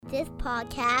this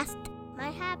podcast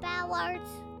might have bad words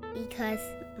because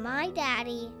my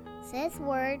daddy says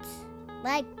words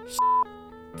like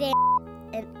damn,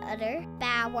 and other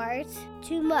bad words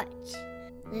too much.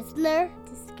 Listener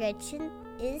discretion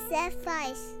is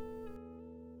advised.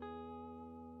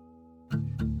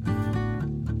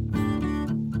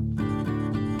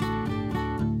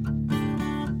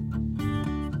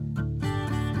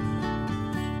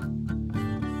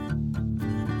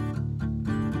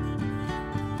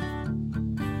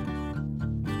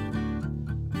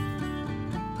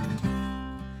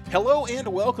 Hello and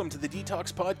welcome to the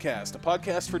Detox Podcast, a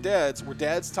podcast for dads where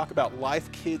dads talk about life,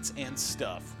 kids, and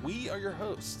stuff. We are your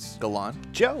hosts, Galan.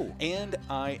 Joe. And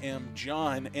I am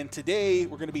John, and today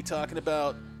we're going to be talking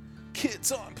about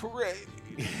kids on parade.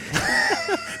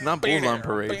 Not bulls on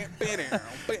parade.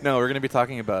 No, we're going to be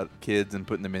talking about kids and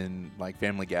putting them in like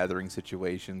family gathering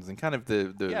situations and kind of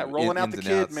the rolling out ins the and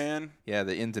kid, outs. man. Yeah,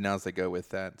 the ins and outs that go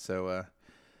with that. So,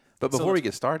 but before we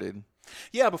get started,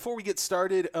 Before we get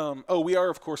started, we are,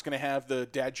 of course, going to have the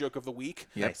dad joke of the week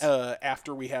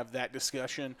after we have that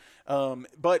discussion.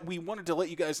 But we wanted to let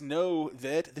you guys know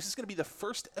that this is going to be the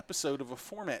first episode of a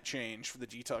format change for the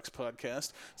Detox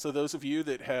Podcast. So those of you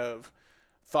that have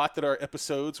thought that our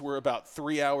episodes were about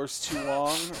 3 hours too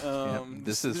long,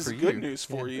 this is for good you. news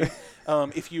for you.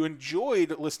 If you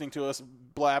enjoyed listening to us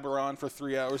blabber on for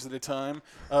 3 hours at a time,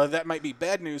 that might be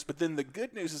bad news, but then the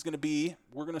good news is going to be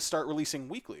we're going to start releasing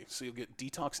weekly, so you'll get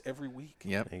Detox every week.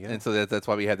 Yep. There you go. And so that's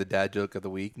why we have the dad joke of the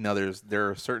week. Now there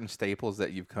are certain staples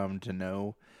that you've come to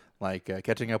know, like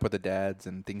catching up with the dads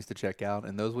and things to check out,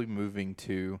 and those will be moving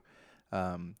to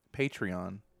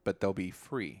Patreon, but they'll be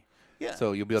free. Yeah.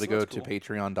 So you'll be able to go that's to cool.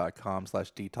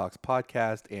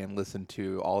 patreon.com/detoxpodcast and listen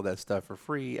to all that stuff for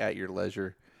free at your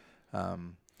leisure.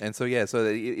 And so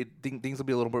things will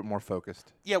be a little bit more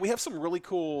focused. Yeah, we have some really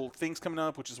cool things coming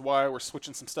up, which is why we're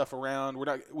switching some stuff around.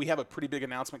 We have a pretty big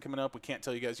announcement coming up. We can't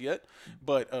tell you guys yet,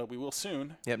 but we will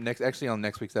soon. Yep. On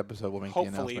next week's episode, we'll make the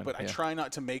Hopefully, announcement. but I try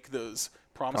not to make those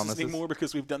promises Promises? anymore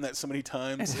because we've done that so many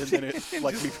times, and then it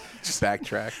we've just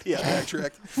backtrack.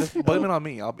 backtracked. Blame it on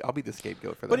me. I'll be the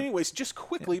scapegoat for that. But anyways, just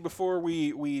quickly before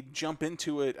we jump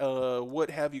into it, what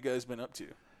have you guys been up to?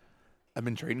 I've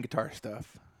been trading guitar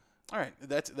stuff. All right,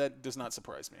 that does not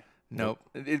surprise me. Nope.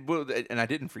 And I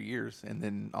didn't for years, and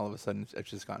then all of a sudden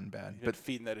it's just gotten bad. But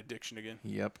feeding that addiction again.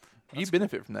 Yep. That's You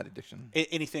benefit from that addiction.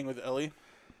 Anything with Ellie?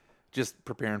 Just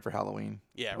preparing for Halloween.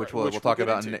 Yeah, which right, we'll talk get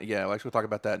about. into. We'll actually talk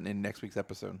about that in next week's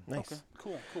episode. Nice. Okay,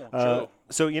 cool. Joe.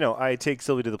 So, I take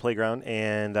Sylvie to the playground,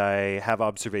 and I have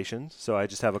observations. So I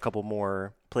just have a couple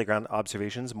more playground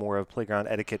observations, more of playground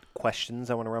etiquette questions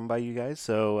I want to run by you guys.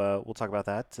 So we'll talk about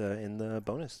that in the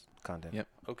bonus content. Yep.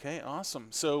 Okay, awesome.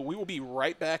 So we will be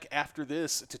right back after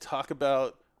this to talk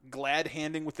about glad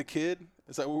handing with the kid.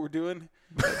 Is that what we're doing?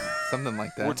 Something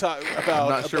like that. We're talking about. I'm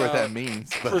not sure what about that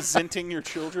means. But presenting your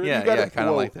children. Yeah, You gotta- kind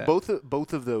of like that. Both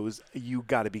of those, you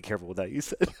got to be careful with that. You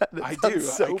said that. I sounds do.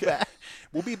 So bad.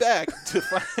 We'll be back to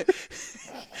find.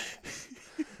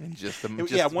 in just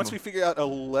Once we figure out a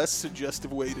less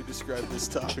suggestive way to describe this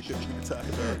topic that we're going to talk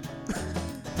about.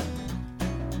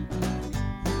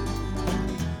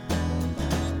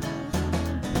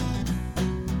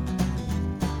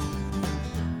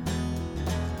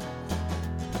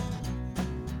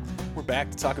 We're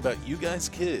back to talk about you guys'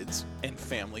 kids and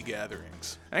family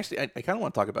gatherings. Actually, I kind of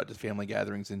want to talk about just family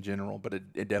gatherings in general, but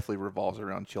it definitely revolves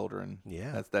around children.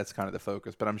 Yeah. That's kind of the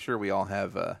focus. But I'm sure we all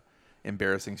have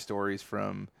embarrassing stories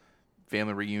from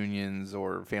family reunions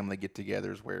or family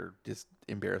get-togethers where just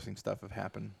embarrassing stuff have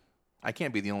happened. I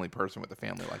can't be the only person with a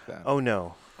family like that. Oh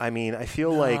no. I mean, I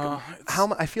feel like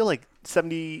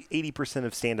 70-80%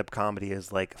 of stand-up comedy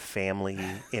is like family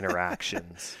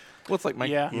interactions. Well, it's like my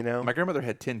grandmother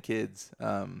had 10 kids.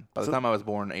 By the time I was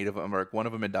born, 8 of them, or one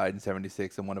of them had died in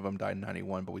 76 and one of them died in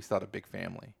 91, but we still had a big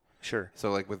family. Sure.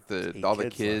 So like with all the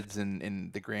kids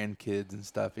and the grandkids and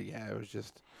stuff, it was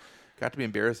just got to be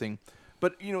embarrassing.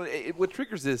 But what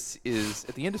triggers this is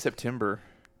at the end of September,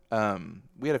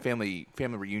 we had a family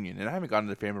reunion, and I haven't gone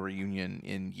to a family reunion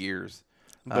in years.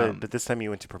 But this time you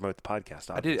went to promote the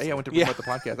podcast. I did. Yeah, I went to promote the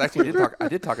podcast. Actually, I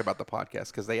did talk about the podcast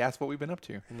because they asked what we've been up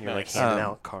to. And you're like handing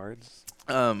out cards,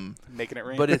 making it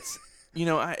rain. But it's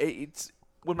it's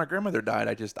when my grandmother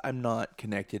died. I'm not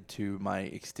connected to my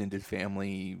extended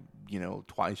family.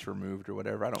 Twice removed or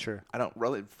whatever. I don't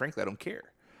really, frankly, I don't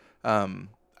care.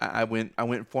 I went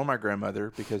for my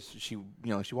grandmother because she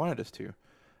wanted us to.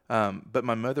 But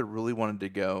my mother really wanted to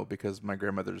go because my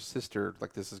grandmother's sister,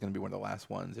 this is going to be one of the last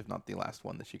ones, if not the last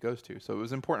one that she goes to. So it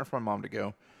was important for my mom to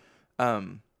go. But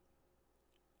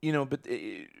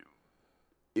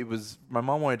it was, my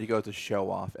mom wanted to go to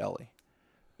show off Ellie.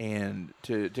 and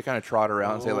to kind of trot her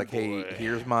out and say like, hey,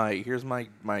 here's my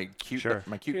cute Sure.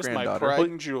 my cute Here's granddaughter. my pride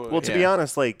and joy. Well, to be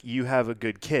honest, like you have a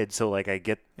good kid, so like I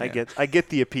get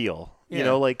the appeal. Yeah. You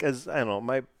know, like as I don't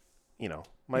know,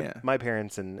 my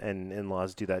parents and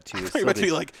in-laws do that too. I thought you were about to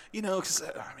be like, because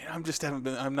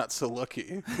I'm not so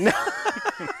lucky.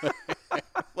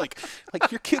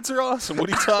 like your kids are awesome. What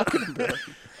are you talking about?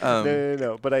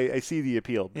 No. But I see the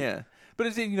appeal. Yeah. But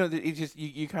it's it's just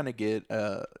you kind of get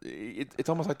it's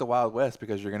almost like the Wild West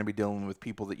because you're going to be dealing with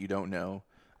people that you don't know,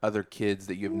 other kids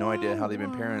that you have no idea how they've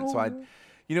been parents. So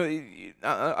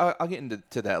I'll get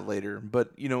into that later.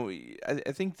 But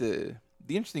I think the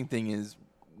interesting thing is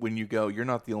when you go, you're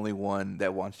not the only one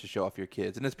that wants to show off your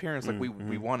kids. And as parents, like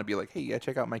we want to be like, hey, yeah,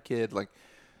 check out my kid. Like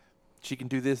she can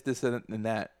do this, and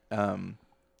that.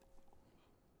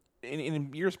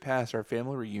 In years past, our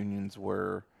family reunions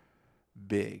were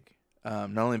big.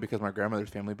 Not only because my grandmother's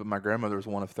family, but my grandmother was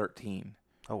one of 13.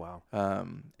 Oh, wow.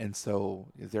 And so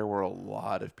there were a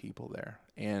lot of people there.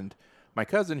 And my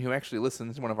cousin, who actually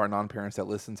listens, one of our non-parents that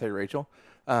listens, hey, Rachel,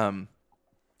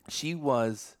 she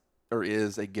was or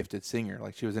is a gifted singer.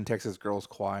 Like she was in Texas Girls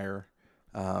Choir,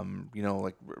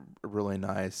 like really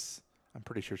nice. I'm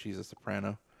pretty sure she's a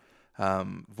soprano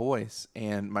voice.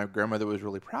 And my grandmother was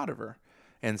really proud of her.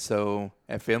 And so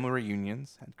at family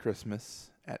reunions, at Christmas,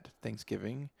 at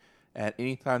Thanksgiving, at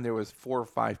any time there was 4 or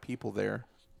 5 people there,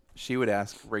 she would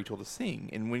ask Rachel to sing.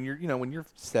 And when you're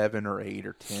 7 or 8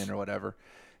 or 10 or whatever,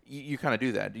 you kind of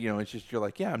do that. It's just you're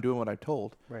like, yeah, I'm doing what I'm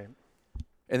told. Right.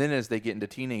 And then as they get into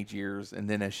teenage years, and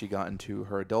then as she got into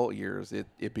her adult years,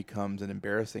 it becomes an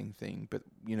embarrassing thing. But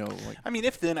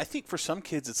I think for some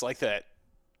kids it's like that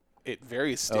at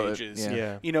various stages.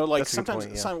 Yeah. Like That's a good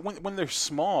point, sometimes when they're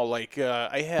small, like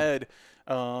I had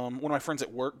one of my friends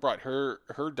at work brought her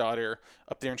daughter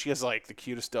up there, and she has like the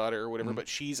cutest daughter or whatever, but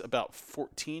she's about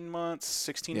 14 months,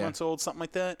 16 months old, something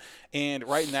like that. And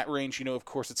right in that range, of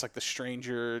course, it's like the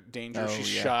stranger danger. She's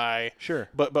shy. Sure.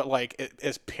 But like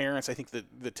as parents, I think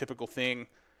the typical thing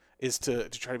is to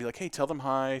try to be like, hey, tell them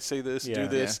hi, say this, do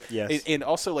this. Yeah. Yes. And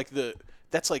also like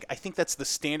I think that's the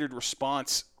standard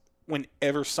response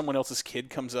whenever someone else's kid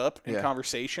comes up in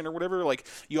conversation or whatever. Like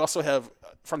you also have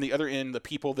from the other end the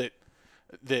people that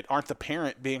aren't the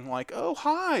parent being like, oh,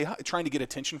 hi, trying to get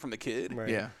attention from the kid. Right.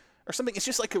 Yeah. Or something. It's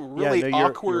just like a really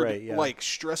awkward, you're right, like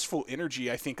stressful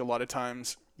energy, I think, a lot of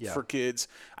times for kids.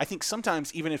 I think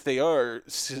sometimes even if they are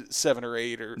 7 or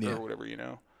 8 or whatever,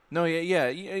 No,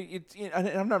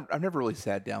 I've never really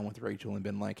sat down with Rachel and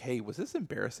been like, hey, was this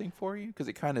embarrassing for you? Because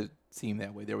it kind of seemed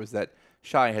that way. There was that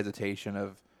shy hesitation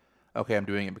of, okay, I'm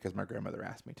doing it because my grandmother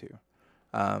asked me to.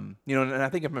 And I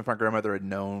think if my grandmother had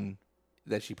known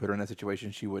that she put her in that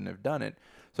situation, she wouldn't have done it.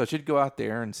 So she'd go out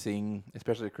there and sing,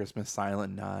 especially at Christmas,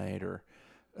 Silent Night, or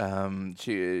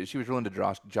she was really into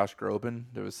Josh Groban.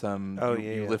 There was some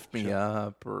You Lift Me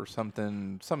Up or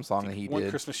something, some song that he did. One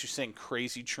Christmas she sang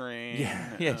Crazy Train.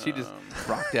 Yeah, she just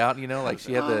rocked out, like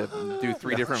she had to do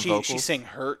 3 different vocals. She sang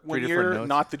Hurt one year,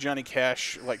 not the Johnny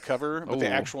Cash cover, but the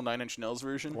actual 9 Inch Nails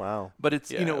version. Wow. But it's,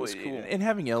 it was cool. And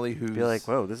having Ellie who's... Be like,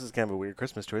 whoa, this is kind of a weird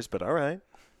Christmas choice, but all right.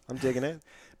 I'm digging it.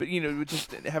 But,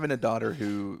 just having a daughter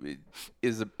who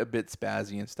is a bit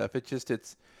spazzy and stuff,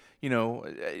 it's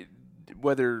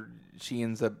whether she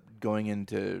ends up going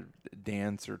into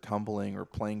dance or tumbling or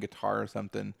playing guitar or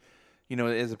something,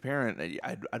 as a parent,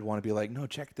 I'd want to be like, no,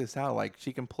 check this out. Like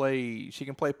she can play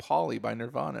Polly by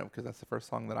Nirvana because that's the first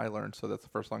song that I learned. So that's the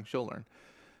first song she'll learn,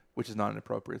 which is not an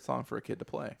appropriate song for a kid to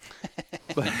play.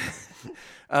 But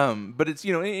it's,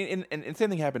 and same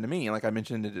thing happened to me. Like I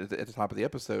mentioned at the top of the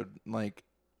episode, like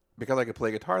because I could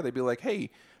play guitar, they'd be like, hey,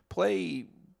 play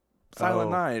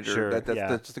Silent Night, or sure,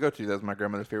 that's just a go-to. That's my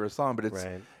grandmother's favorite song. But it's,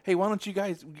 hey, why don't you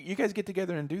guys get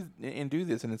together and do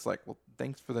this? And it's like, well,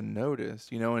 thanks for the notice,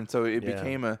 And so it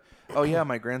became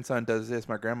my grandson does this,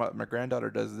 my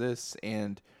granddaughter does this,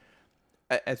 and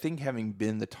I think having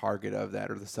been the target of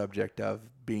that or the subject of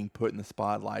being put in the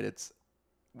spotlight,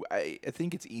 I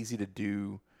think it's easy to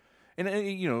do. And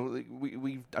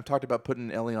I've talked about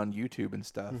putting Ellie on YouTube and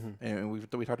stuff, and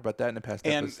we talked about that in the past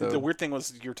episode. And the weird thing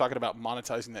was you were talking about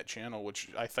monetizing that channel, which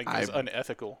I think is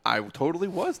unethical. I totally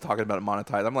was talking about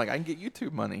monetizing. I'm like, I can get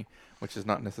YouTube money, which is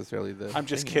not necessarily the. I'm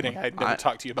just kidding. I'd never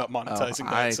talked to you about monetizing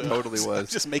that. I totally was.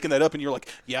 Just making that up, and you're like,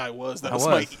 yeah, I was. That was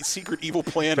my secret evil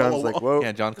plan all along. Like, whoa,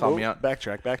 yeah, John called me out.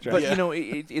 Backtrack. But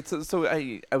it's so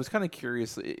I was kind of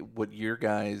curious what your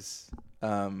guys.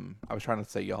 I was trying to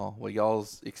say what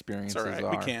y'all's experiences all right.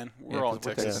 are. We can. We're all in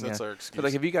Texas. That's our excuse.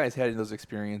 But have you guys had those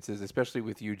experiences, especially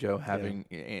with you, Joe, having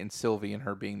and Sylvie and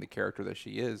her being the character that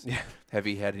she is? Yeah. Have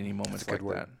you had any moments like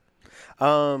that?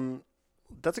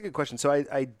 That's a good question. So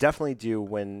I definitely do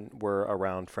when we're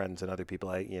around friends and other people.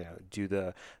 I do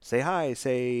the say hi,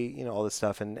 say all this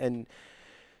stuff, and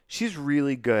she's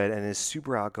really good and is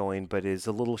super outgoing, but is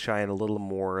a little shy and a little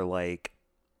more like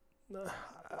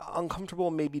uncomfortable.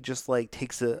 Maybe just like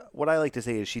what I like to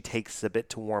say is she takes a bit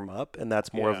to warm up, and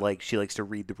that's more of like she likes to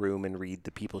read the room and read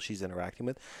the people she's interacting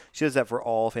with. She does that for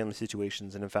all family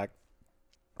situations, and in fact,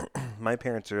 my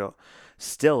parents are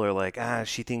like,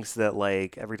 she thinks that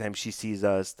like every time she sees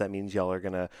us, that means y'all are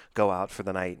going to go out for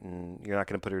the night and you're not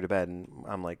going to put her to bed. And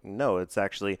I'm like, no, it's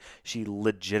actually, she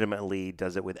legitimately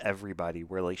does it with everybody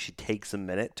where like she takes a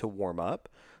minute to warm up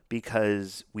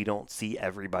because we don't see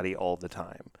everybody all the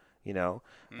time.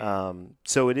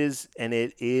 So it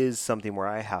is something where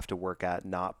I have to work at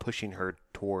not pushing her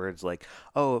towards like,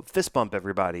 oh, fist bump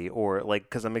everybody, or like,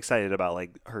 cause I'm excited about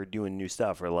like her doing new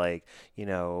stuff, or like,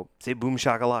 say boom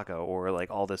shakalaka, or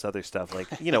like all this other stuff, like,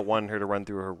 wanting her to run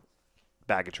through her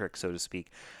bag of tricks, so to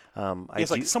speak. It's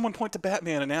like someone point to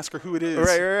Batman and ask her who it is.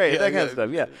 Right. That kind of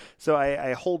stuff. Yeah. So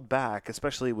I hold back,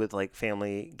 especially with like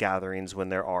family gatherings when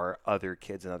there are other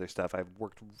kids and other stuff. I've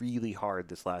worked really hard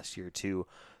this last year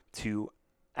to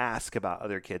ask about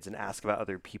other kids and ask about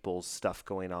other people's stuff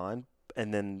going on.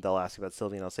 And then they'll ask about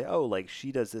Sylvie and I'll say, oh, like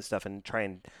she does this stuff, and try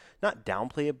and not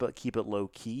downplay it, but keep it low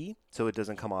key so it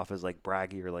doesn't come off as like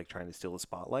braggy or like trying to steal the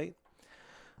spotlight.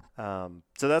 So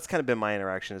that's kind of been my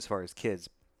interaction as far as kids.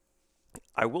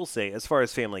 I will say, as far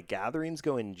as family gatherings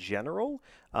go in general,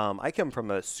 I come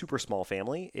from a super small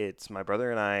family. It's my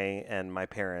brother and I and my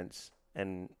parents,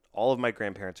 and all of my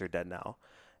grandparents are dead now.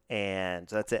 And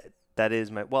so that's it. That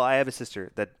is I have a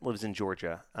sister that lives in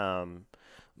Georgia,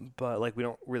 but like we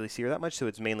don't really see her that much, so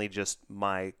it's mainly just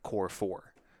my core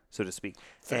four, so to speak.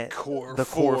 The core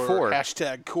four.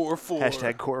 Hashtag core four.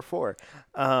 Hashtag core four.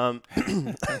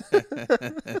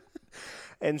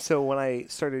 And so when I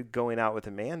started going out with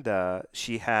Amanda,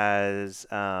 she has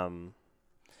a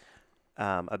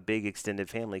big extended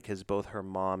family because both her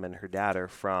mom and her dad are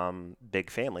from big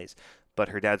families, but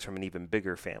her dad's from an even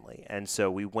bigger family. And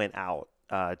so we went out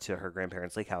to her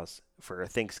grandparents' lake house for a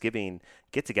Thanksgiving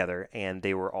get-together, and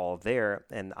they were all there,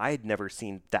 and I had never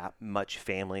seen that much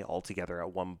family all together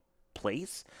at one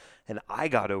place, and I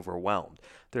got overwhelmed.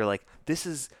 They're like, this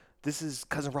is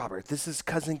cousin Robert, this is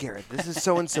cousin Garrett, this is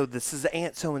so-and-so, this is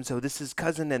aunt so-and-so, this is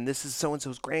cousin, and this is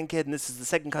so-and-so's grandkid, and this is the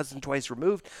second cousin twice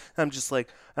removed. And I'm just like,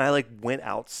 and I like went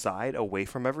outside away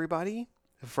from everybody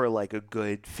for like a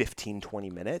good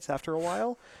 15-20 minutes after a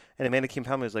while. And Amanda came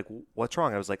home and was like, what's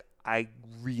wrong? I was like, I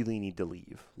really need to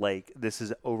leave. Like, this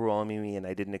is overwhelming me, and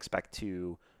I didn't expect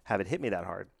to have it hit me that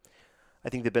hard. I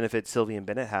think the benefit Sylvie and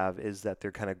Bennett have is that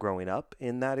they're kind of growing up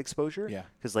in that exposure. Yeah.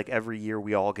 Because like every year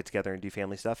we all get together and do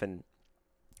family stuff. And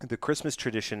the Christmas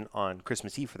tradition on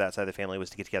Christmas Eve for that side of the family was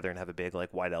to get together and have a big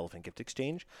like white elephant gift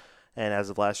exchange. And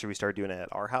as of last year, we started doing it at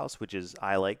our house, which is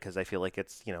I like because I feel like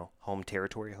it's, home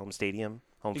territory, home stadium,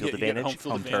 home field advantage. Home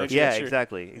field advantage. Yeah, sure.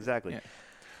 exactly.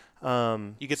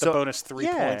 You get the bonus 3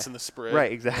 points in the spread.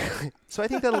 Right, exactly. So I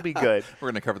think that'll be good. We're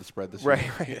going to cover the spread this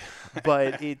year. Right.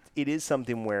 But it is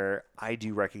something where I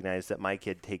do recognize that my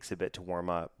kid takes a bit to warm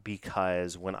up,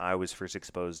 because when I was first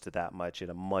exposed to that much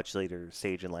at a much later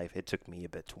stage in life, it took me a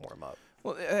bit to warm up.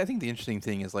 Well, I think the interesting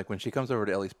thing is like when she comes over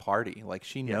to Ellie's party, like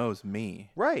she knows me.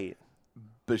 Right.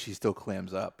 But she still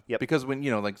clams up. Yep. Because when,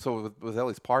 with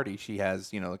Ellie's party, she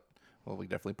has, we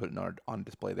definitely put it on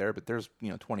display there, but there's,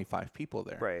 25 people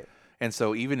there. Right. And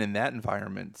so even in that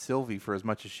environment, Sylvie, for as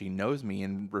much as she knows me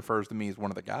and refers to me as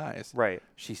one of the guys, right,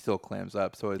 she still clams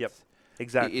up. So it's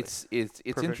exactly. It's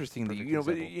interesting that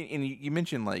you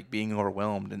mentioned like being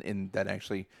overwhelmed, and that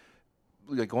actually,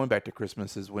 like going back to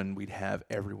Christmas is when we'd have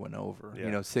everyone over.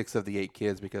 Yeah. 6 of the 8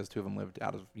 kids, because 2 of them lived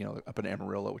out of up in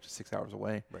Amarillo, which is 6 hours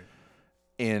away. Right.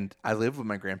 And I lived with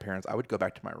my grandparents. I would go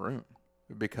back to my room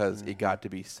because it got to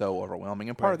be so overwhelming.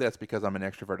 And part of that's because I'm an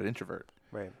extroverted introvert.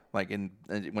 Right. Like, and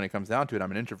when it comes down to it,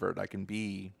 I'm an introvert. I can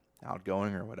be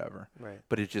outgoing or whatever. Right.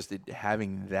 But it's just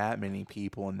having that many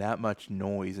people and that much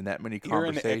noise and that many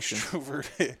conversations. You're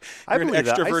an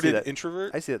extroverted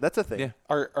introvert? I see it. That's a thing. Yeah.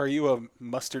 Are you a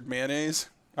mustard mayonnaise?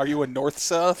 Are you a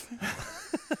north-south?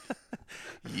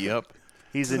 Yep.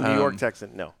 He's a New York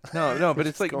Texan. No, but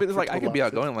it's like I could be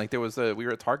outgoing. Like there was we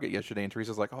were at Target yesterday, and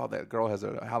Teresa's like, "Oh, that girl has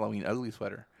a Halloween ugly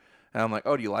sweater," and I'm like,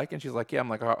 "Oh, do you like it?" And she's like, "Yeah." I'm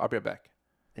like, "I'll be right back."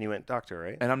 And you went doctor,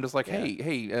 right? And I'm just like,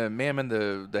 "Hey, ma'am, in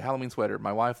the Halloween sweater,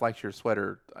 my wife likes your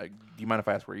sweater. Do you mind if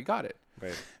I ask where you got it?"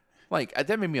 Right. Like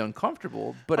that made me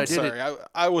uncomfortable, but I'm sorry.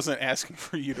 I wasn't asking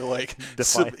for you to like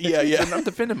define. Yeah. I'm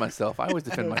defending myself. I always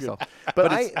defend myself.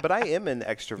 But I am an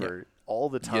extrovert all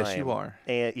the time. Yes, you are.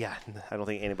 And yeah, I don't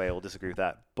think anybody will disagree with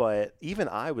that. But even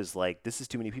I was like, this is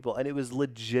too many people. And it was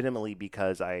legitimately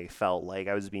because I felt like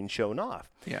I was being shown off.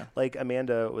 Yeah. Like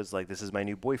Amanda was like, this is my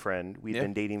new boyfriend. We'd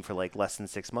been dating for like less than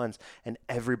 6 months. And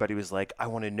everybody was like, I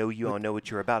want to know you. I want to know what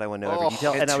you're about. I want to know every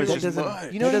detail. And I was just,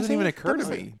 you know, it doesn't even occur to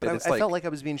me. But I felt like I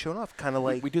was being shown off, kind of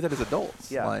like. We do that as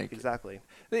adults. Yeah, like, exactly.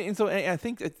 And so I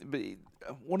think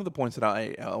one of the points that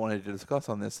I wanted to discuss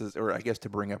on this is, or I guess to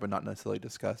bring up and not necessarily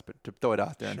discuss, but to throw it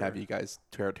out there and have you guys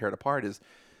tear it apart is,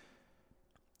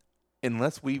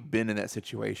 unless we've been in that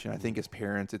situation, I think as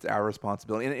parents, it's our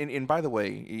responsibility. And by the way,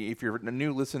 if you're a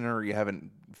new listener or you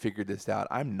haven't figured this out,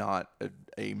 I'm not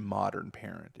a modern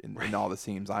parent in all the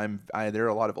seams. There are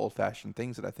a lot of old-fashioned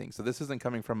things that I think. So this isn't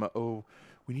coming from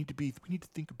we need to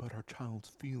think about our child's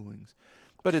feelings.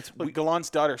 But it's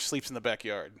Galan's daughter sleeps in the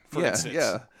backyard, for instance.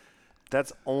 Yeah.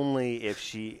 That's only if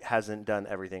she hasn't done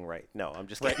everything right. No, I'm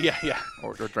just kidding. Yeah.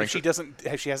 Or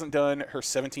if she hasn't done her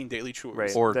 17 daily chores.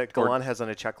 Right. Or that Galan has on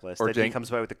a checklist. Or that he comes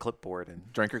by with a clipboard and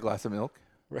drank her glass of milk.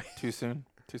 Right. Too soon.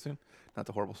 That's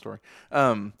a horrible story.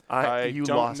 I don't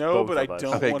know, but I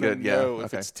don't want to know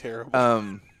if it's terrible.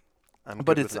 But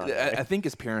I think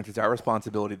as parents, it's our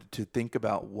responsibility to think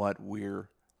about what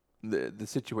the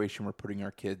situation we're putting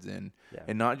our kids in,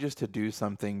 and not just to do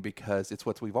something because it's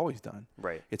what we've always done.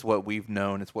 Right. It's what we've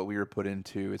known. It's what we were put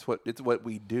into. It's what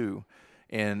we do.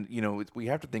 And, we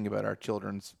have to think about our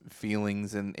children's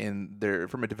feelings and their,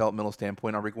 from a developmental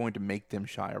standpoint, are we going to make them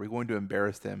shy? Are we going to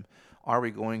embarrass them? Are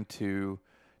we going to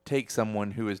take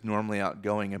someone who is normally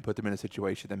outgoing and put them in a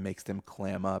situation that makes them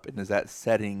clam up? And is that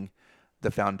setting the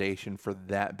foundation for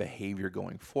that behavior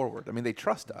going forward? I mean, they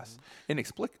trust us.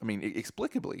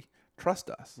 Inexplicably trust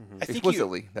us.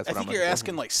 Explicitly. I think you're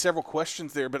asking like several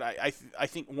questions there, but I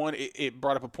think one, it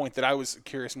brought up a point that I was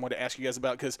curious and wanted to ask you guys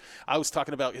about, because I was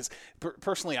talking about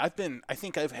personally, I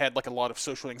think I've had like a lot of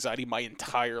social anxiety my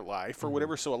entire life or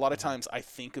whatever. So a lot of times I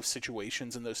think of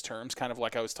situations in those terms, kind of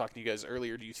like I was talking to you guys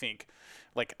earlier. Do you think,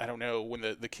 like, I don't know, when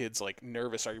the kid's like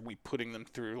nervous, are we putting them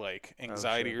through like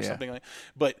anxiety or something like that?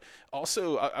 But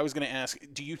also I was going to ask,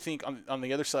 do you think on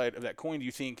the other side of that coin, do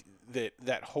you think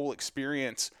that whole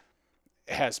experience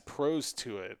has pros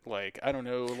to it? Like, I don't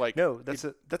know, like, no, that's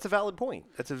a valid point.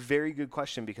 That's a very good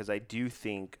question, because I do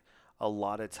think a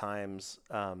lot of times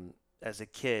as a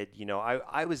kid,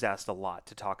 I was asked a lot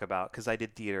to talk about, because I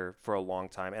did theater for a long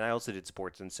time and I also did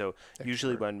sports. And so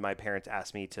usually when my parents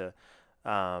asked me to,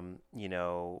 a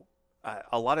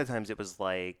lot of times it was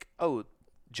like, oh,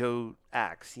 Joe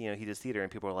acts, he does theater, and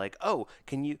people are like, oh,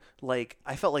 can you, like,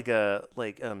 I felt like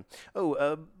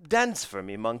dance for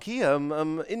me, monkey,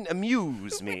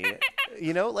 amuse me,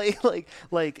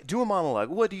 like do a monologue.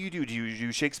 What do you do? Do you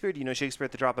do Shakespeare? Do you know Shakespeare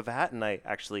at the drop of a hat? And I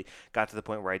actually got to the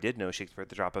point where I did know Shakespeare at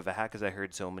the drop of a hat, because I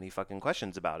heard so many fucking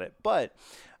questions about it. But,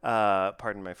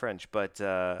 pardon my French, but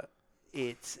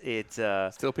it's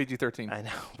still PG-13. I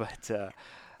know,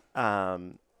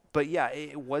 but yeah,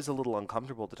 it was a little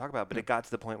uncomfortable to talk about, but it got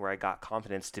to the point where I got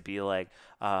confidence to be like,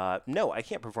 no, I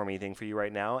can't perform anything for you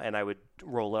right now. And I would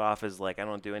roll it off as like, I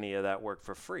don't do any of that work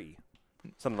for free.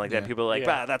 Something like that. People are like,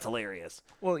 that's hilarious.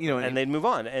 Well, and they'd move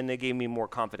on, and they gave me more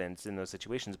confidence in those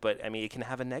situations. But I mean, it can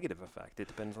have a negative effect. It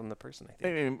depends on the person, I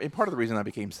think. And part of the reason I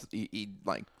became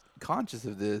like conscious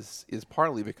of this is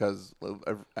partly because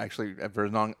of actually, for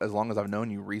as long as I've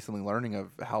known you, recently learning of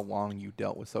how long you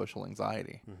dealt with social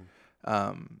anxiety. Mm-hmm.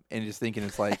 And just thinking,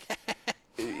 it's like,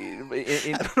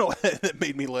 I don't know why that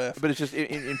made me laugh, but it's just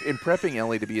in prepping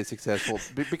Ellie to be a successful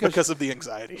because of the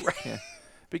anxiety, right? Yeah.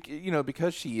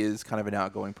 Because she is kind of an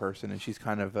outgoing person, and she's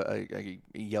kind of a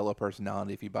yellow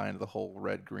personality. If you buy into the whole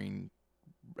red, green,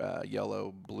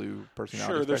 yellow, blue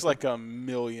personality. Sure, there's like a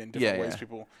million different ways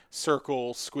people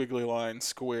circle, squiggly line,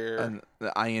 square, and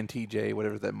the INTJ,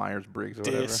 whatever that Myers-Briggs or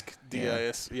disc, whatever.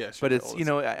 DIS. Yeah, sure, but it's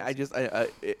I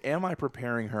am I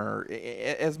preparing her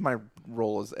as my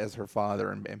role as her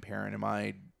father and parent? Am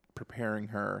I preparing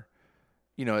her,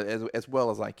 as well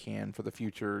as I can for the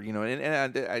future?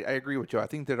 And I agree with you. I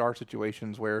think there are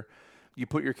situations where you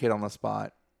put your kid on the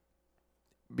spot.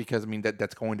 Because,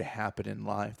 that's going to happen in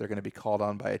life. They're going to be called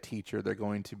on by a teacher. They're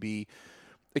going to be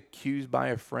accused by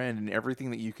a friend, and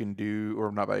everything that you can do, or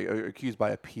accused by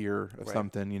a peer of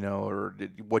something, or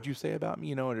what'd you say about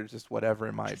me, or just whatever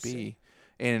it might be.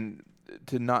 And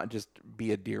to not just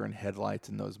be a deer in headlights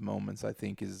in those moments, I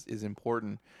think is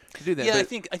important to do that. Yeah, I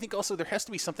think also there has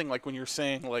to be something like when you're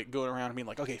saying, like, going around and being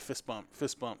like, okay, fist bump,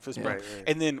 right.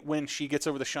 And then when she gets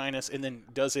over the shyness and then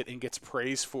does it and gets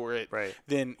praised for it,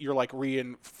 then you're like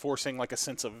reinforcing like a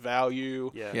sense of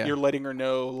value. Yeah. You're letting her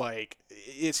know, like,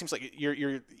 it seems like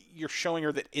you're showing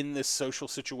her that in this social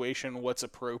situation, what's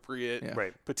appropriate,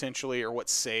 right, potentially, or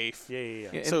what's safe.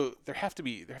 Yeah. So there has to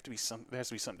be something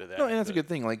to that. No, and that's a good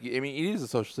thing. Like, I mean, it is a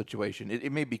social situation.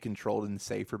 It may be controlled and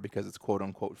safer because it's quote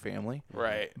unquote family,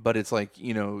 right? But it's like,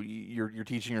 you know, you're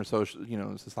teaching your social, you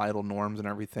know, societal norms and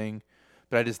everything.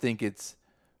 But I just think it's,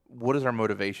 what is our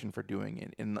motivation for doing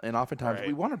it? And oftentimes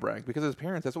we want to brag because as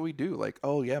parents, that's what we do. Like,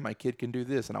 oh yeah, my kid can do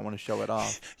this, and I want to show it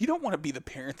off. You don't want to be the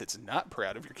parent that's not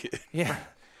proud of your kid. Yeah.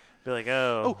 Be like,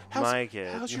 oh, my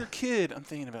kid. How's your kid? I'm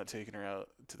thinking about taking her out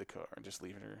to the car and just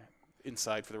leaving her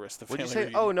inside for the rest of the family. What'd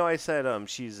you say? Oh no, I said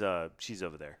she's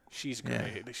over there. She's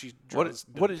great. Yeah. She draws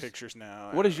pictures now.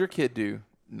 What does your kid do?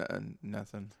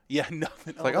 Nothing. Yeah,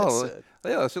 nothing. It's like,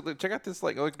 yeah, check out this.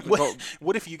 Like,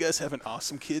 what if you guys have an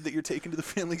awesome kid that you're taking to the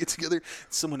family get together?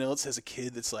 Someone else has a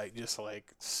kid that's like just like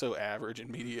so average and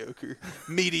mediocre,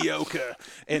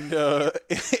 and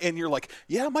you're like,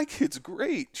 yeah, my kid's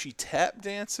great. She tap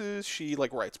dances. She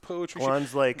like writes poetry.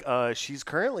 One's like, she's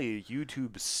currently a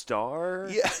YouTube star.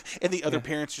 Yeah, and the other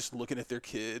parents just looking at their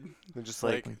kid. They're just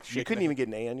like you couldn't even get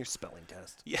an A on your spelling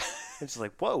test. Yeah, it's just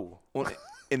like, whoa. Well,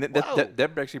 and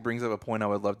that actually brings up a point I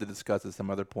would love to discuss at some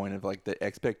other point of like the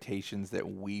expectations that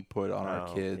we put on our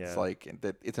kids, like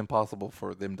that it's impossible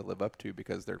for them to live up to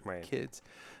because they're kids.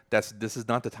 This is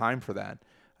not the time for that.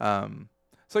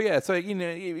 So you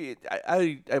know,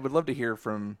 I would love to hear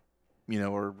from, you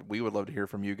know, or we would love to hear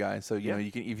from you guys. So you know,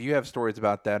 you can, if you have stories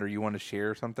about that or you want to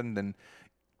share something, then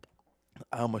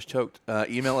I almost choked.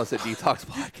 Email us at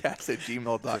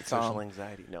detoxpodcast@gmail.com. Social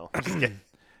anxiety. No. I'm just kidding.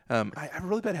 I have a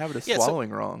really bad habit of swallowing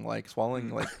wrong, like swallowing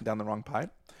like down the wrong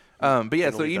pipe. But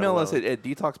yeah, so email us at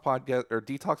detoxpodcast or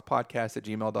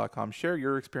detoxpodcast@gmail.com. Share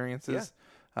your experiences.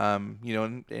 You know,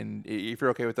 and if you're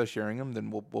okay with us sharing them,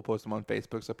 then we'll post them on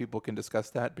Facebook so people can discuss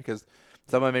that, because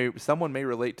someone may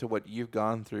relate to what you've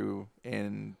gone through,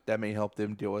 and that may help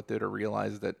them deal with it or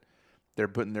realize that they're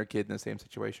putting their kid in the same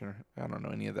situation. Or I don't know,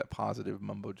 any of that positive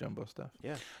mumbo jumbo stuff.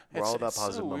 Yeah, we're all about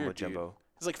positive mumbo jumbo.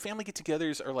 It's like family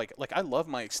get-togethers are like I love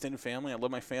my extended family. I love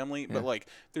my family, but like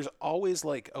there's always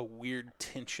like a weird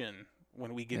tension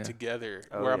when we get together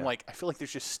where I'm like, I feel like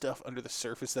there's just stuff under the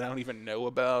surface that I don't even know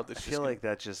about. I feel like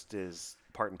that just is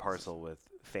part and parcel with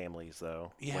families,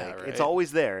 though. Yeah, like, it's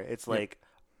always there. It's like,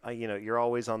 you know, you're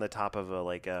always on the top of a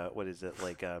what is it,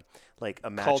 like a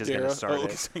match Caldera. is going to start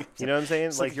it. You know what I'm saying?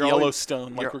 It's like you're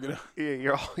Yellowstone.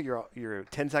 You're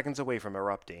 10 seconds away from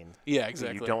erupting. Yeah,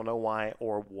 exactly. You don't know why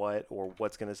or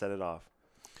what's going to set it off.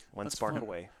 One spark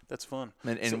away. That's fun.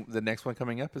 And the next one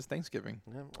coming up is Thanksgiving.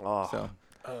 Yeah. Oh. So.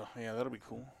 Oh, yeah, that'll be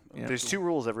cool. There's two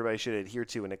rules everybody should adhere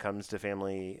to when it comes to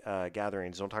family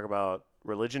gatherings. Don't talk about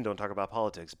religion, don't talk about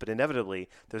politics. But inevitably,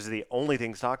 those are the only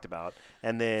things talked about.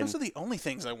 And then those are the only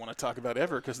things I want to talk about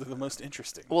ever because they're the most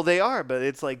interesting. Well, they are, but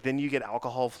it's like then you get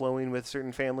alcohol flowing with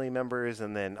certain family members,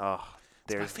 and then my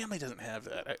family doesn't have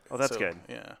that. That's good.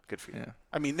 Yeah, good for you. Yeah.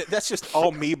 I mean, that's just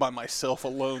all me by myself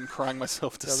alone, crying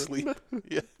myself to sleep.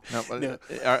 Yeah. No.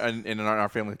 And in our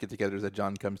family get-togethers that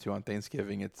John comes to on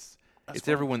Thanksgiving, it's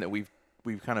everyone that we've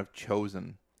kind of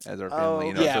chosen as our family.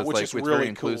 You know? Yeah, so it's which like is it's really very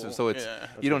inclusive. cool. So it's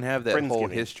you don't have that whole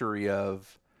Friendsgiving. history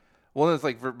of. Well, it's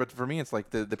like, but for me, it's like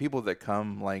the people that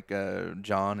come, like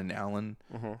John and Alan.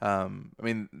 Mm-hmm. I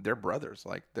mean, they're brothers.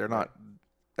 Like they're not.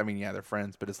 I mean, yeah, they're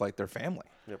friends, but it's like they're family.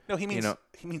 Yep. No, he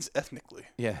means ethnically.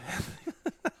 Yeah.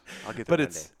 I'll get that. But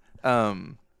it's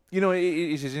you know,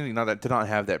 it's just not that to not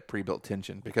have that pre-built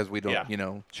tension because we don't, you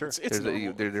know, sure.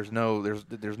 There's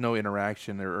no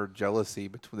interaction or jealousy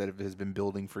between that has been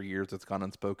building for years that's gone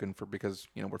unspoken because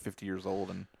you know we're 50 years old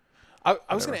and. I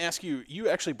was going to ask you. You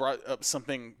actually brought up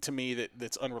something to me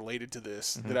that's unrelated to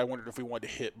this that I wondered if we wanted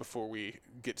to hit before we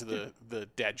get to the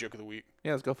dad joke of the week.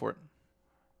 Yeah, let's go for it.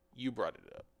 You brought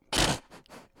it up.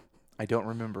 I don't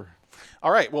remember.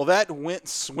 All right. Well, that went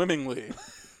swimmingly.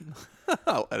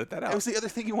 I'll edit that out. That was the other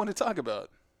thing you wanted to talk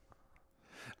about.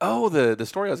 Oh, the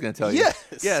story I was going to tell you. Yes.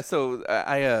 Yeah. So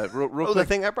I real quick. the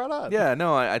thing I brought up. Yeah.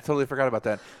 No, I totally forgot about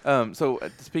that. So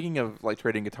speaking of like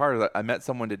trading guitars, I met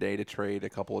someone today to trade a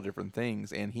couple of different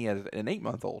things, and he has an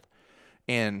 8-month-old,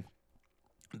 and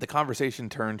the conversation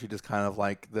turned to just kind of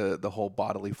like the whole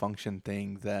bodily function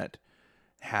thing that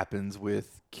happens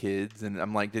with kids. And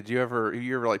I'm like, you ever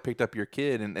like picked up your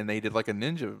kid and they did like a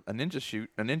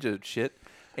ninja shit,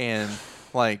 and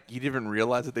like you didn't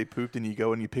realize that they pooped, and you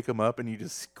go and you pick them up and you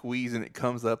just squeeze and it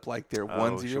comes up like their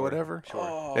onesie or whatever.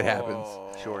 Sure. It happens.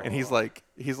 Sure. And he's like,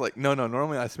 no,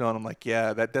 normally I smell it. I'm like,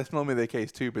 yeah, that's normally the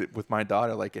case too. But with my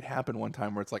daughter, like it happened one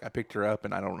time where it's like I picked her up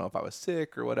and I don't know if I was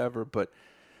sick or whatever, but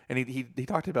and he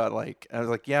talked about like, I was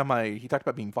like, yeah, he talked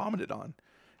about being vomited on.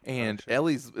 And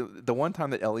Ellie's the one time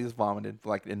that Ellie's vomited,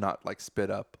 like, and not like spit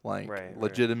up, like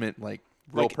legitimate, like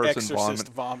real like person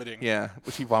vomiting. Yeah,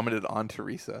 but she vomited on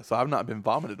Teresa. So I've not been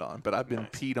vomited on, but I've been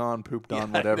peed on, pooped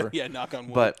on, whatever. Yeah, knock on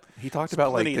wood. But he talked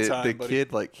about like the buddy.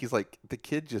 kid, like he's like the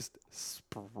kid just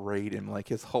sprayed him, like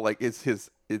his whole, like it's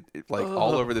his like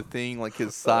all over the thing, like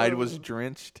his side was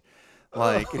drenched.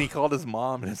 Like, and he called his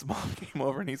mom, and his mom came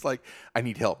over, and he's like, "I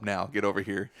need help now. Get over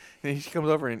here." And she comes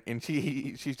over, and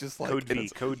she's just like,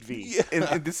 Code V. Yeah.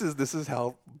 And this is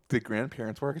how the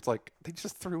grandparents work. It's like they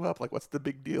just threw up. Like, what's the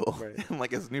big deal? Right. And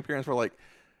like, as new parents were like,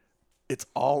 it's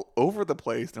all over the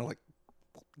place. And they're like,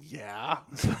 yeah,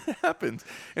 that's what happens.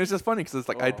 And it's just funny because it's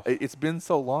like it's been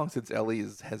so long since Ellie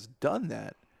has done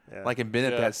that. Yeah. Like, and been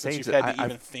at that stage that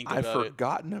I've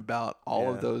forgotten about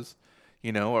all of those.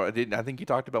 You know, or I think you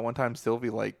talked about one time, Sylvie,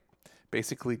 like,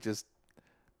 basically just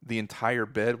the entire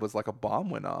bed was like a bomb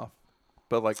went off,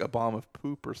 but like a bomb of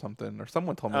poop or something, or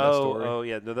someone told me that story. Oh,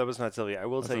 yeah. No, that was not Sylvie. I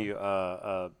will tell you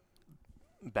a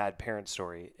bad parent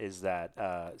story is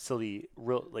that Sylvie,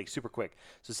 super quick.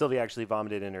 So Sylvie actually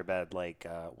vomited in her bed, like,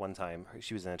 one time.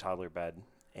 She was in a toddler bed,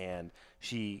 and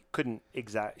she couldn't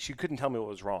tell me what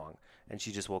was wrong, and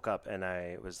she just woke up, and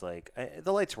I was like,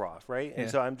 the lights were off, right? And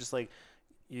so I'm just like,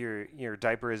 your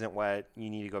diaper isn't wet. You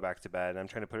need to go back to bed. And I'm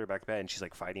trying to put her back to bed, and she's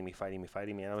like fighting me.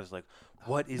 And I was like,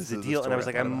 what is the deal? And I was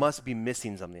like, I must be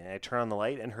missing something. And I turn on the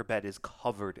light, and her bed is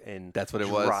covered in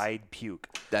dried puke.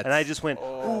 And I just went,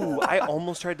 ooh, I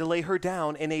almost tried to lay her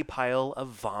down in a pile of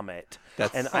vomit.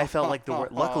 And I felt like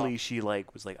luckily she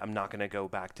was like, I'm not going to go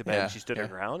back to bed. And she stood her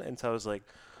ground. And so I was like,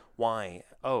 why?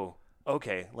 Oh,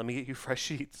 okay. Let me get you fresh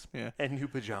sheets and new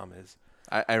pajamas.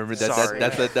 I remember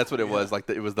that's what it was. Like,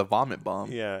 it was the vomit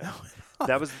bomb. Yeah,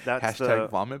 that's hashtag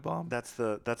vomit bomb. That's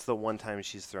the one time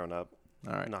she's thrown up.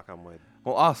 All right, knock on wood.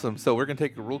 Well, awesome. So we're gonna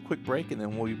take a real quick break, and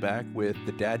then we'll be back with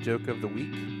the dad joke of the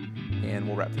week, and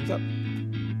we'll wrap things up.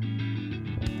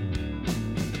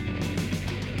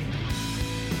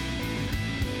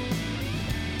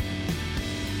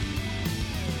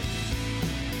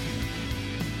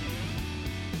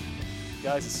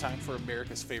 Guys, it's time for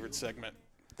America's favorite segment.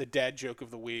 The dad joke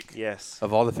of the week. Yes.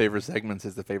 Of all the favorite segments,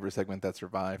 is the favorite segment that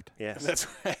survived. Yes. That's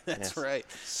right. That's right.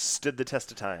 Stood the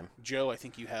test of time. Joe, I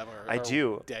think you have our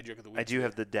dad joke of the week. I do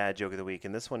have the dad joke of the week,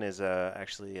 and this one is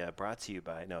actually brought to you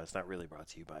by, no, it's not really brought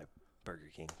to you by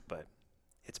Burger King, but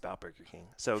it's about Burger King.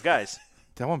 So, guys.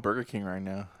 I want Burger King right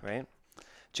now. Right?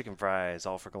 Chicken fries,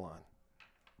 all for Galan.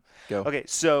 Go. Okay,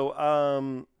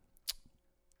 so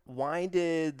why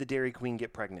did the Dairy Queen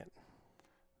get pregnant?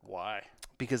 Why?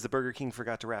 Because the Burger King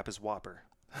forgot to wrap his Whopper.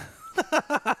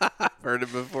 I've heard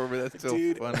it before, but that's so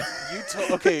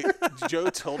funny. Joe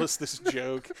told us this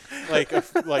joke like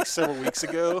several weeks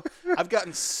ago. I've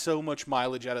gotten so much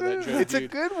mileage out of that joke. It's a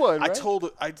good one, right? I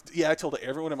told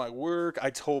everyone at my work.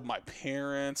 I told my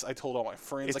parents. I told all my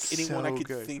friends, it's like anyone so I could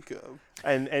good. think of.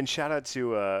 And shout out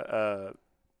to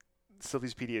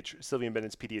Sylvie and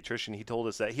Bennett's pediatrician. He told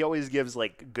us that he always gives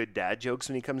like good dad jokes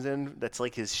when he comes in. That's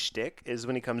like his shtick, is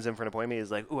when he comes in for an appointment, he's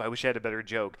like, ooh, I wish I had a better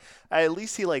joke. At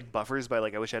least he like buffers by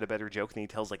like, I wish I had a better joke, and he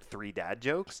tells like 3 dad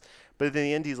jokes. But in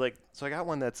the end, he's like, so I got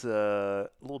one that's a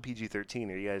little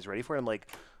PG-13. Are you guys ready for it? I'm like,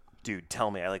 dude,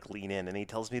 tell me. I like lean in, and he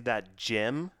tells me that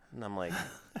Jim, and I'm like,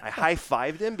 I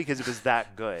high-fived him because it was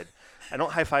that good. I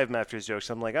don't high-five him after his jokes.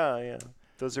 I'm like, oh yeah.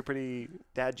 Those are pretty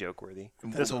dad joke worthy.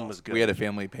 This one was good. We had a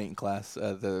family painting class,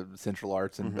 the Central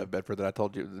Arts in Bedford that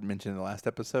I mentioned in the last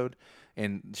episode,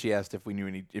 and she asked if we knew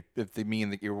any, if me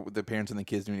and the parents and the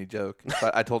kids knew any joke.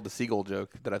 So I told the seagull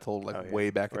joke that I told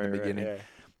way back in the beginning. Yeah.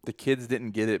 The kids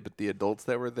didn't get it, but the adults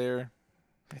that were there,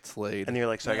 it slayed. And you're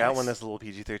like, so nice. I got one that's a little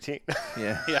PG-13.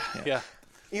 Yeah.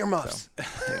 Earmuffs.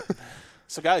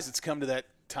 So guys, it's come to that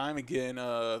time again,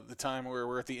 the time where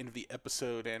we're at the end of the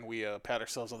episode and we pat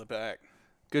ourselves on the back.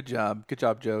 Good job,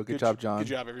 Joe. Good job, John. Good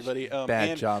job, everybody.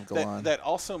 Bad job, Galan. That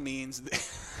also means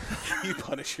that you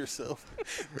punish yourself.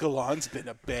 Galan's been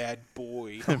a bad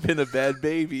boy. I've been a bad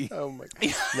baby. Oh my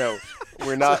God. No,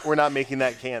 we're not making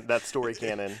that story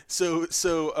canon. So,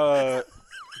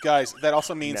 guys, that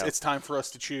also means it's time for us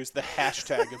to choose the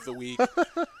hashtag of the week.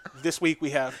 This week we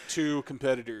have 2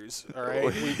 competitors. All right,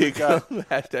 we got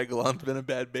hashtag Galan's been a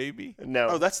bad baby. No,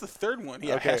 oh, that's the third one.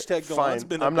 Yeah, okay, hashtag Galan's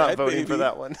been a I'm bad not voting baby. for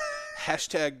that one.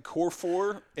 Hashtag Core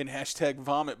 4 and hashtag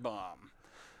Vomit Bomb.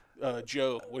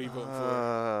 Joe, what are you voting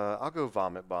for? I'll go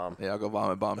Vomit Bomb. Yeah, I'll go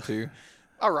Vomit Bomb too.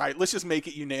 All right, let's just make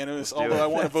it unanimous. Although I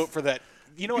want to vote for that.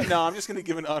 You know what? No, I'm just going to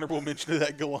give an honorable mention to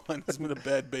that Galan. It's been a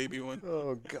bad baby one.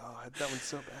 Oh, God. That one's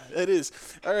so bad. It is.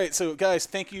 All right. So, guys,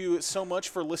 thank you so much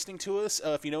for listening to us.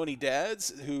 If you know any dads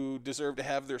who deserve to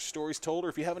have their stories told, or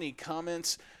if you have any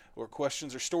comments or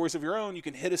questions or stories of your own, you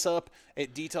can hit us up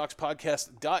at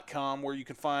detoxpodcast.com, where you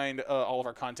can find all of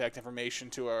our contact information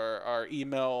to our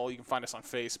email. You can find us on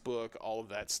Facebook, all of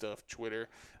that stuff, Twitter,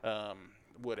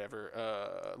 whatever,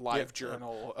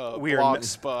 LiveJournal,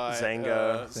 Blogspot,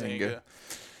 Zanga.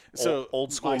 So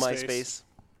old school MySpace.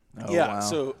 Oh, yeah, wow.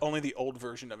 so only the old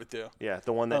version of it, though. Yeah,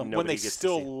 the one that nobody when they gets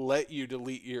still to see. let you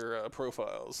delete your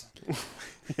profiles.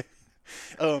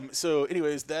 So,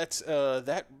 anyways,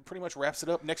 that pretty much wraps it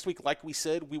up. Next week, like we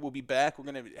said, we will be back. We're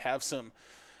going to have some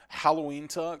Halloween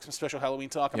talk, some special Halloween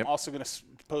talk. Yep. I'm also going to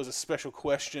pose a special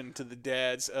question to the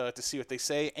dads to see what they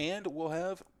say, and we'll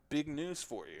have big news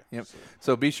for you. Yep.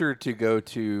 So be sure to go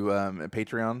to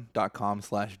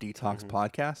patreon.com/detox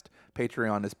podcast.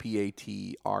 Patreon is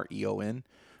Patreon.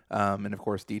 And of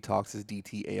course, Detox is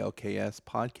DTALKS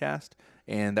podcast.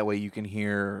 And that way you can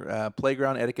hear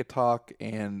playground etiquette talk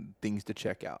and things to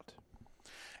check out.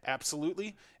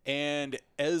 Absolutely. And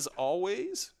as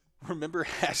always, remember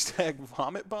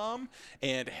 #VomitBomb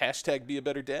and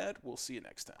 #BeABetterDad. We'll see you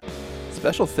next time.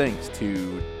 Special thanks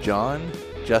to John,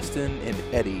 Justin, and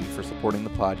Eddie for supporting the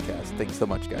podcast. Thanks so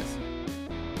much, guys.